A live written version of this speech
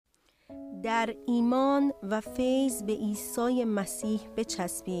در ایمان و فیض به عیسی مسیح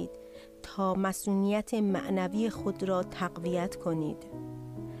بچسبید تا مسئولیت معنوی خود را تقویت کنید.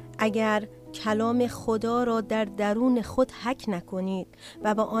 اگر کلام خدا را در درون خود حک نکنید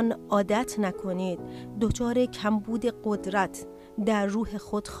و با آن عادت نکنید، دچار کمبود قدرت در روح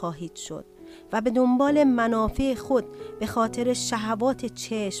خود خواهید شد و به دنبال منافع خود به خاطر شهوات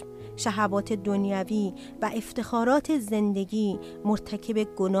چشم، شهوات دنیوی و افتخارات زندگی مرتکب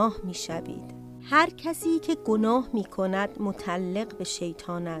گناه می شوید. هر کسی که گناه می کند متعلق به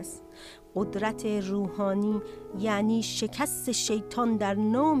شیطان است. قدرت روحانی یعنی شکست شیطان در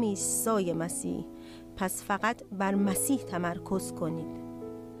نام عیسی مسیح. پس فقط بر مسیح تمرکز کنید.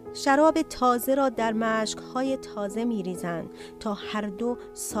 شراب تازه را در مشک‌های تازه می‌ریزند تا هر دو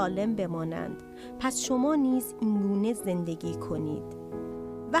سالم بمانند. پس شما نیز اینگونه زندگی کنید.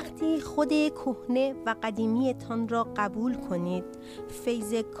 وقتی خود کهنه و قدیمیتان را قبول کنید،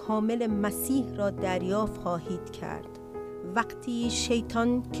 فیض کامل مسیح را دریافت خواهید کرد. وقتی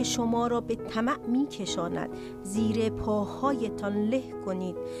شیطان که شما را به طمع می‌کشاند زیر پاهایتان له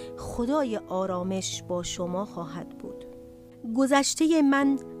کنید، خدای آرامش با شما خواهد بود. گذشته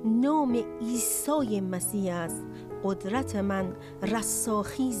من نام عیسی مسیح است. قدرت من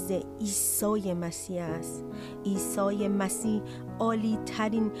رستاخیز عیسی مسیح است. عیسی مسیح عالی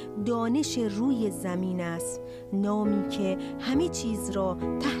ترین دانش روی زمین است، نامی که همه چیز را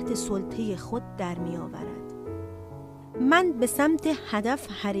تحت سلطه خود در می آورد. من به سمت هدف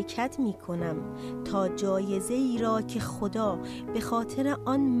حرکت می کنم تا جایزه ای را که خدا به خاطر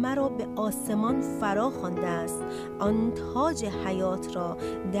آن مرا به آسمان فرا خوانده است، آن تاج حیات را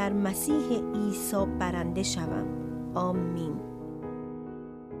در مسیح عیسی برنده شوم. آمین.